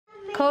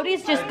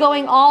Cody's just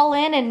going all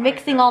in and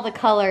mixing all the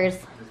colors.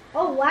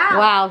 Oh, wow.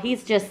 Wow,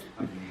 he's just,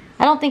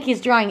 I don't think he's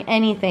drawing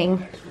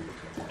anything.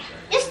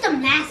 It's a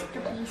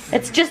masterpiece.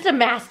 It's just a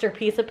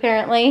masterpiece,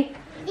 apparently.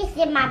 This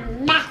is my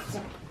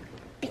masterpiece.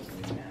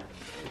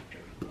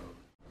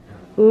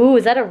 Ooh,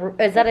 is that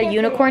a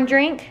unicorn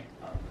drink?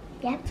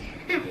 Yep.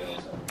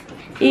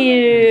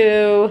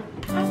 Ew.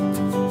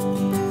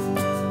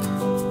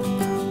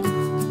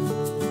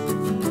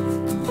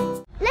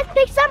 Let's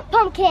pick some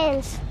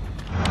pumpkins.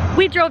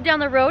 We drove down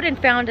the road and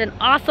found an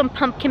awesome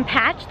pumpkin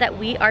patch that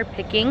we are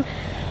picking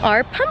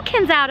our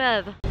pumpkins out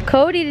of.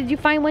 Cody, did you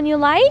find one you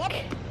like?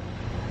 Yep.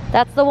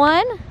 That's the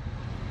one?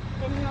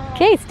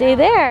 Okay, stay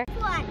there.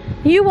 One.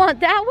 You want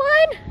that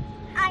one?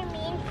 I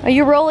mean, Are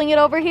you rolling it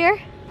over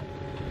here?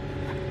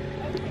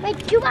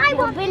 wait, do I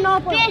want this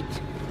one? I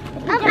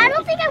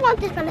don't think I want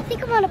this one. I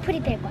think I want a pretty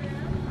big one.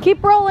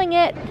 Keep rolling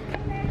it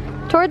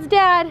towards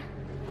Dad. Okay,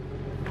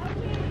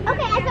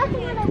 I got the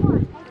one I want.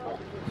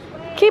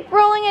 Keep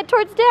rolling it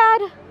towards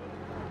Dad.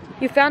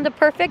 You found the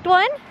perfect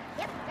one?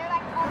 Yep, they're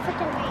like all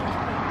freaking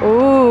range.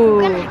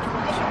 Ooh. I'm gonna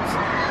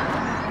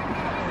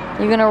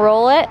You gonna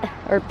roll it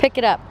or pick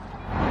it up?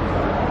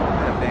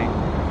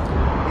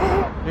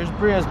 Here's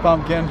Bria's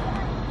pumpkin.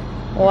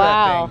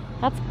 Wow,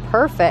 that's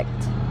perfect.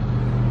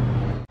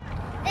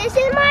 This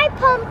is my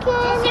pumpkin.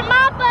 This is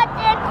my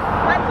button.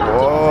 My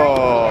pumpkin is right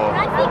here. I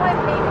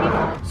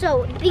think,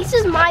 so this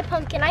is my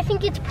pumpkin. I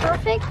think it's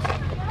perfect.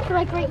 So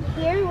like right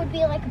here would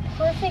be like a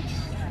perfect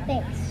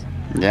space.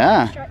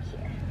 Yeah. Start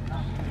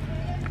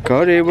here.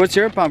 Cody, what's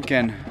your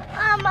pumpkin?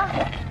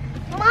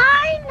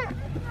 Mine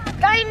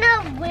kind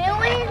of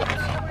ruined,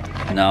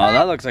 No,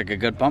 that looks like a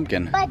good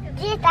pumpkin. but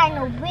this kind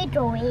of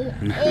wiggly,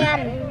 and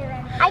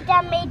I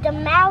done made the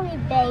Maui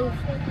base.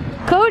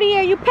 Cody,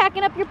 are you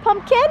packing up your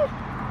pumpkin?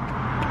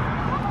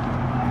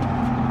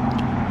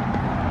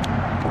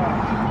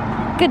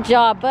 Good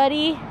job,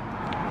 buddy.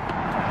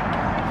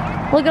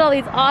 Look at all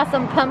these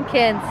awesome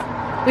pumpkins.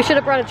 We should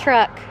have brought a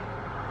truck.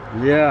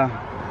 Yeah.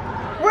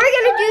 We're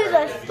gonna do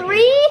the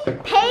 3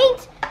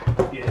 paint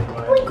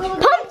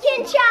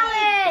pumpkin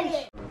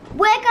challenge.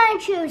 We're gonna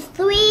choose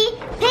 3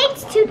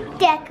 paints to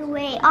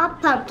decorate our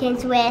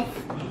pumpkins with.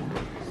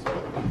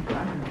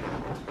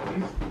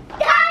 Time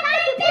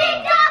to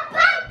pick up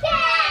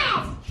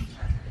pumpkins!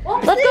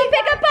 Let's go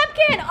pick a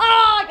pumpkin.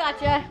 Oh, I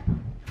gotcha.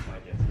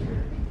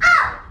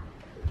 Oh!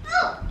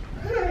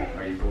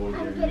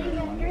 I'm getting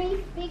a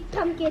 3 big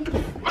pumpkins.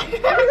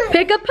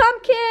 Pick a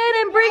pumpkin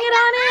and bring it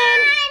on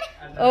in.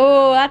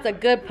 Oh, that's a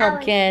good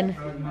pumpkin.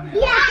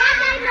 Yeah,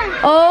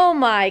 Oh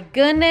my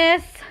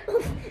goodness.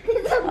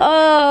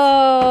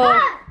 Oh.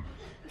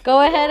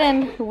 Go ahead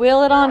and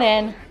wheel it on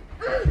in.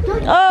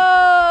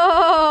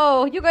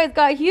 Oh, you guys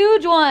got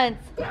huge ones.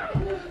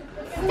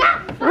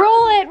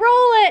 Roll it,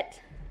 roll it.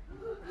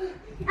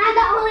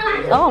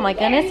 Oh my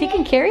goodness, he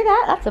can carry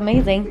that? That's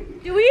amazing.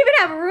 Do we even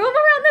have room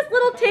around this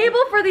little table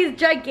for these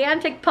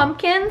gigantic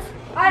pumpkins?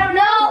 I don't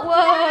know.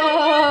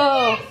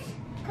 Whoa.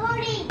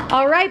 Cody.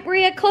 All right,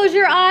 Bria, close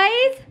your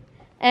eyes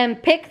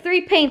and pick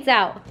 3 paints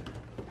out.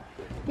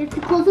 You have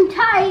to close them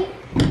tight.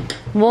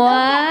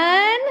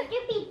 1,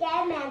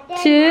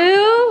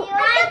 2.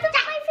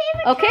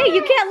 Okay,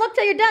 you can't look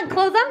till you're done.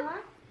 Close them.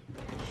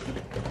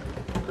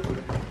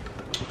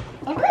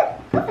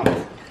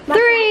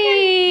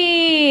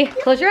 3.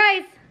 Close your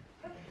eyes.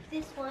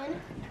 This one.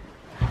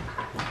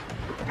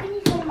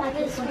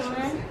 This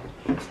one.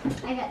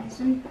 I got this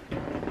one.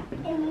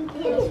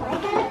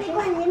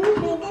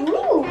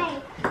 Ooh.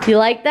 Do you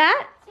like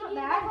that?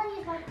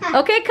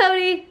 Okay,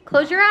 Cody,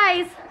 close your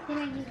eyes.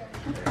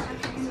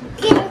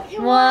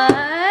 1,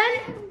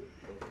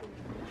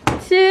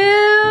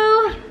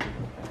 2,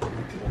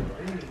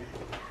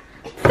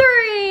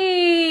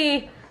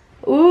 3.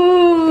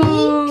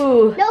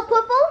 Ooh. No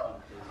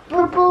purple?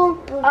 Purple.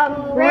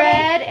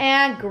 Red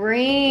and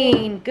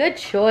green. Good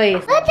choice.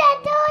 Look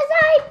at those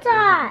I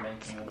thought.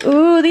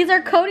 Ooh, these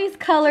are Cody's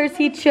colors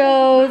he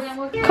chose.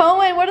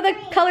 Cohen, what are the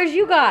colors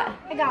you got?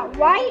 I got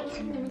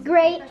white,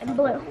 gray, and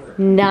blue.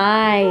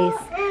 Nice.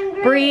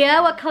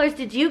 Bria, what colors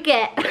did you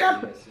get?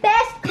 The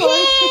best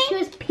colors because she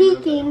was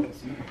peeking.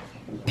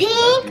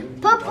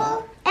 Pink,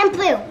 purple, and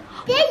blue.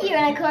 They're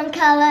unicorn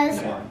colors.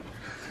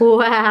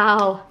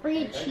 Wow.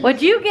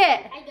 What'd you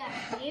get? I got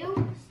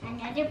blue,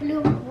 another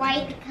blue,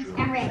 white,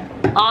 and red.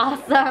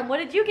 Awesome. What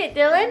did you get,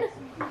 Dylan?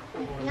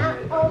 Not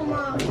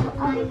almost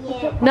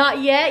yet. Not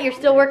yet. You're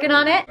still working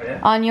on it?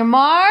 On your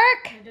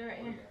mark.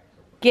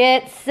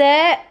 Get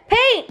set.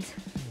 Paint.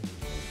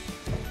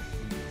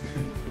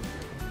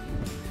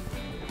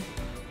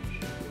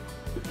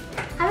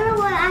 I don't know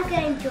what I'm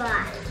going to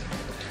draw.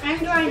 I'm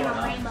drawing a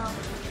rainbow.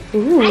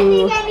 Ooh. I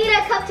think I need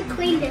a cup to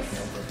clean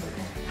this.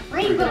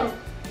 Rainbow.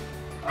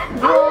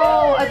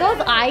 Oh, are those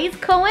eyes,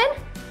 Cohen?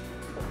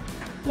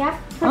 Yeah.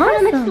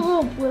 Awesome. Mix a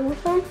little blue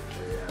with them.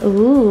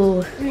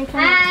 Ooh. That's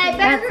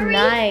That's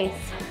nice.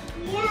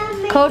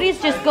 Yeah, Cody's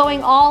just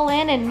going all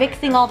in and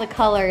mixing all the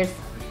colors.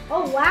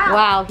 oh, wow.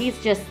 Wow, he's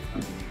just,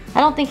 I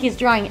don't think he's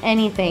drawing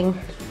anything.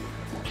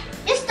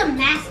 It's the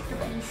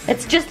masterpiece.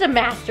 It's just a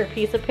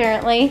masterpiece,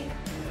 apparently.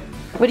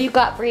 What do you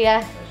got,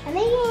 Bria? I'm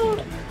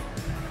making,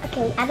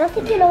 okay, I don't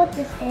think you know what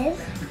this is.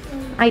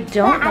 I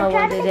don't know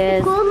what it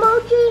is. Cool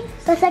emoji.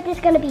 Looks like it's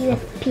gonna be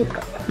with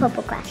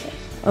purple glasses.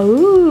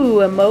 Ooh,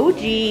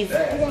 emojis.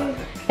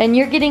 And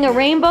you're getting a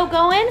rainbow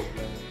going?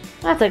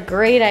 That's a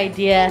great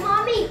idea.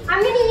 Mommy,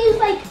 I'm gonna use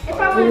like if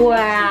I want.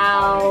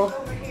 Wow.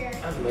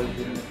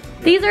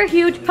 These are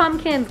huge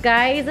pumpkins,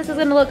 guys. This is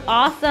gonna look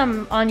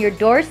awesome on your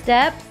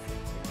doorsteps.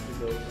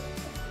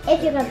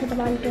 If you're gonna put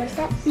them on your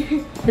doorstep.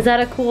 Is that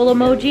a cool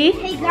emoji?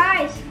 Hey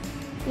guys.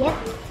 Yep.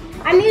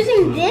 I'm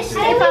using this if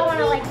I want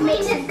to like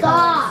make it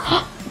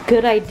go.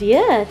 Good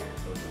idea.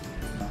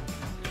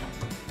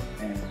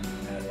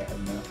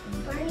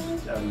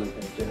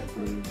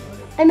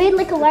 I made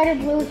like a lighter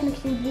blue with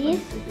mixing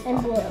these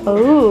and blue.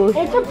 Ooh.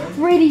 It's a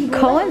pretty blue.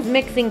 Cohen's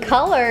mixing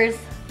colors.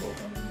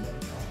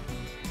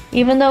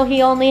 Even though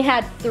he only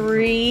had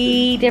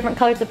 3 different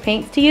colors of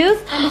paints to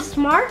use. I'm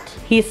smart.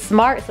 He's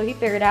smart, so he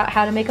figured out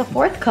how to make a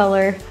 4th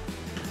color.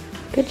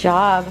 Good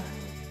job.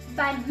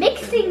 By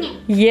mixing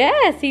it.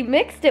 Yes, he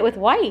mixed it with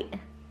white.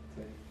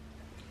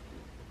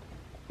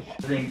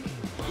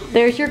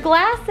 There's your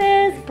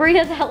glasses.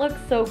 Bria, that looks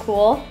so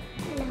cool.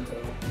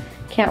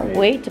 Can't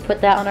wait to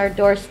put that on our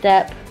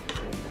doorstep.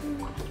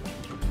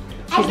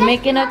 She's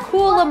making a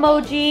cool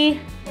emoji.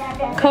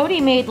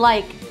 Cody made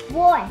like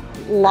Boy.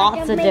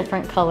 lots of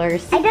different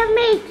colors. I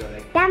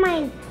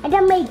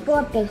just made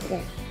 4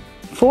 faces.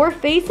 4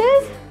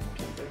 faces?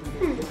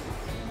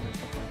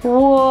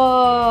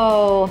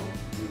 Whoa.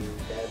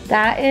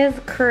 That is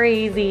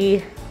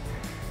crazy.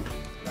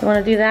 You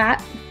want to do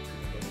that?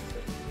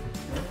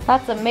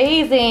 That's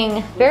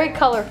amazing. Very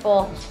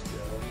colorful.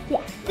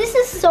 Yeah. This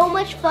is so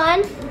much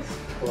fun.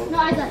 No,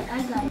 I got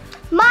it.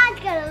 Mine's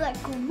gonna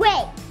look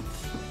great.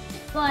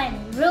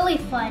 Fun, really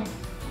fun.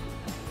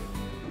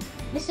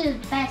 This is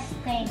the best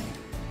thing.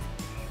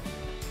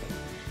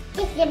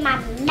 This is my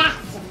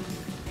massive.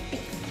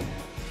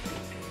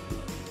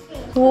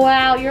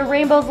 Wow, your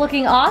rainbow's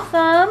looking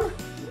awesome.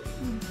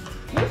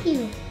 Thank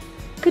you.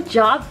 Good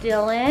job,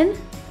 Dylan.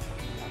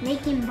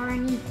 Making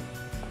Barney.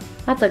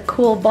 That's a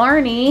cool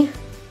Barney.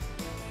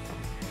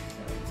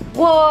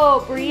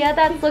 Whoa, Bria,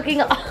 that's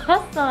looking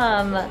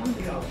awesome.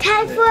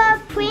 Time for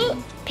a pink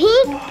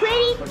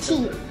pretty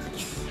cheeks.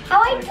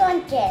 How I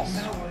doing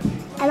this?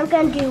 And I'm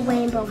gonna do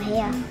rainbow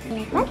hair.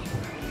 Like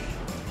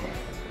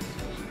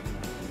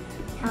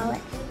how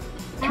it?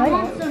 I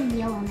want some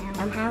yellow now.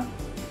 Somehow.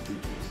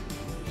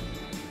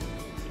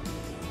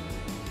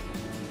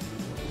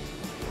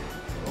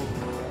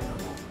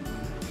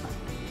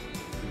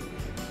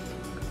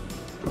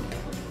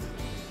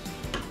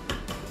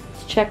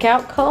 Let's check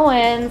out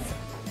Cohen's.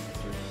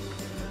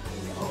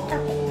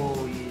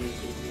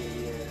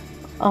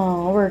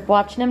 Oh, we're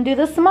watching him do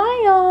the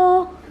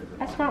smile.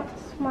 That's not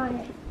the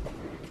smile.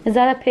 Is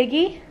that a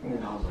piggy?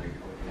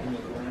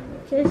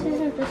 This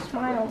isn't the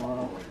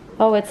smile.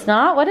 Oh, it's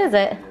not? What is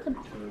it?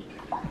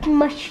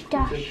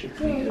 Mustache.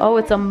 Oh,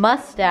 it's a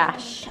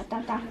mustache.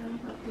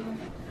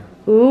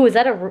 Ooh, is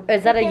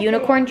that a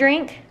unicorn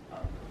drink?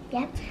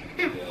 Yep.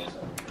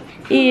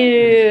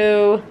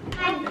 Ew.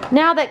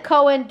 Now that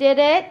Cohen did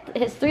it,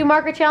 his 3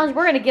 marker challenge,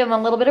 we're gonna give him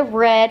a little bit of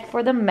red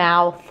for the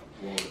mouth.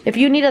 If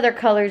you need other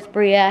colors,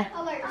 Bria,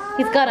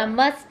 he's got a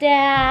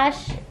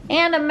mustache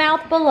and a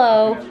mouth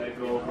below.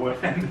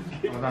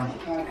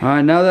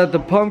 Alright, now that the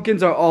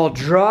pumpkins are all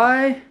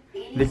dry,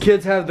 the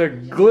kids have their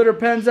glitter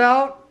pens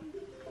out,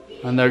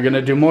 and they're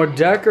gonna do more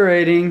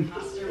decorating.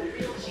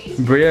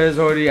 Bria has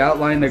already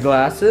outlined the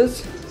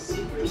glasses.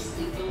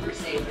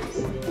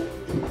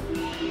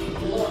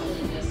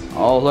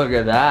 Oh, look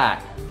at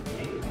that.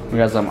 We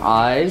got some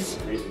eyes.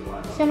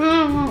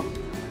 Somehow.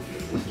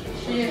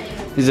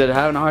 Is it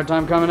having a hard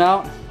time coming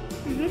out?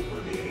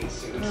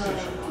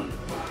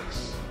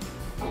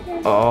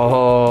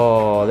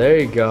 Oh, there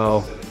you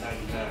go.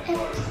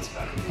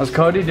 How's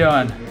Cody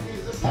doing?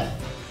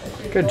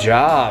 Good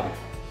job.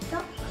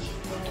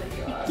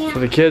 So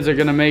the kids are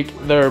gonna make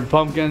their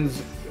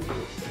pumpkins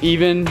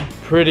even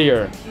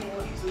prettier.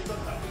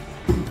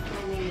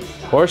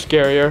 Or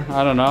scarier,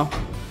 I don't know.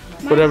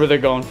 Whatever they're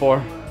going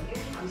for.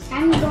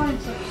 I'm going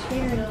for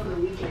scary.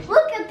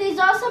 Look at these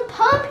awesome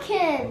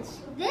pumpkins.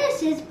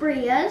 This is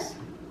Bria's.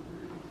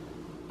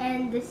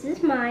 And this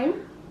is mine.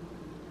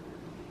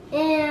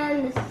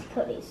 And this is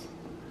Cody's.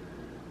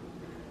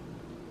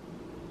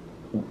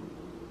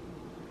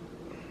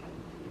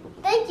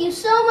 Thank you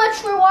so much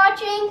for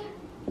watching.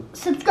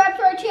 Subscribe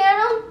to our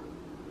channel.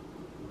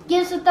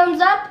 Give us a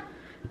thumbs up.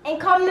 And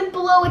comment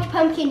below which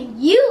pumpkin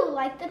you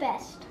like the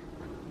best.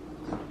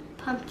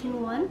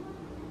 Pumpkin 1,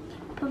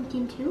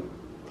 Pumpkin 2,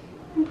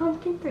 and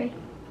Pumpkin 3.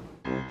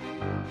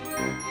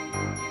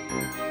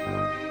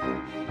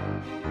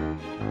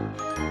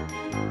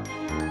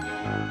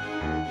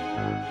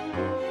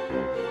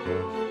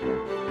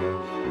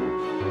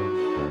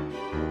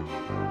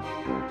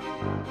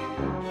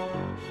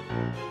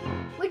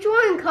 Which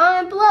one?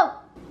 Comment below.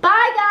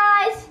 Bye,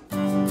 guys.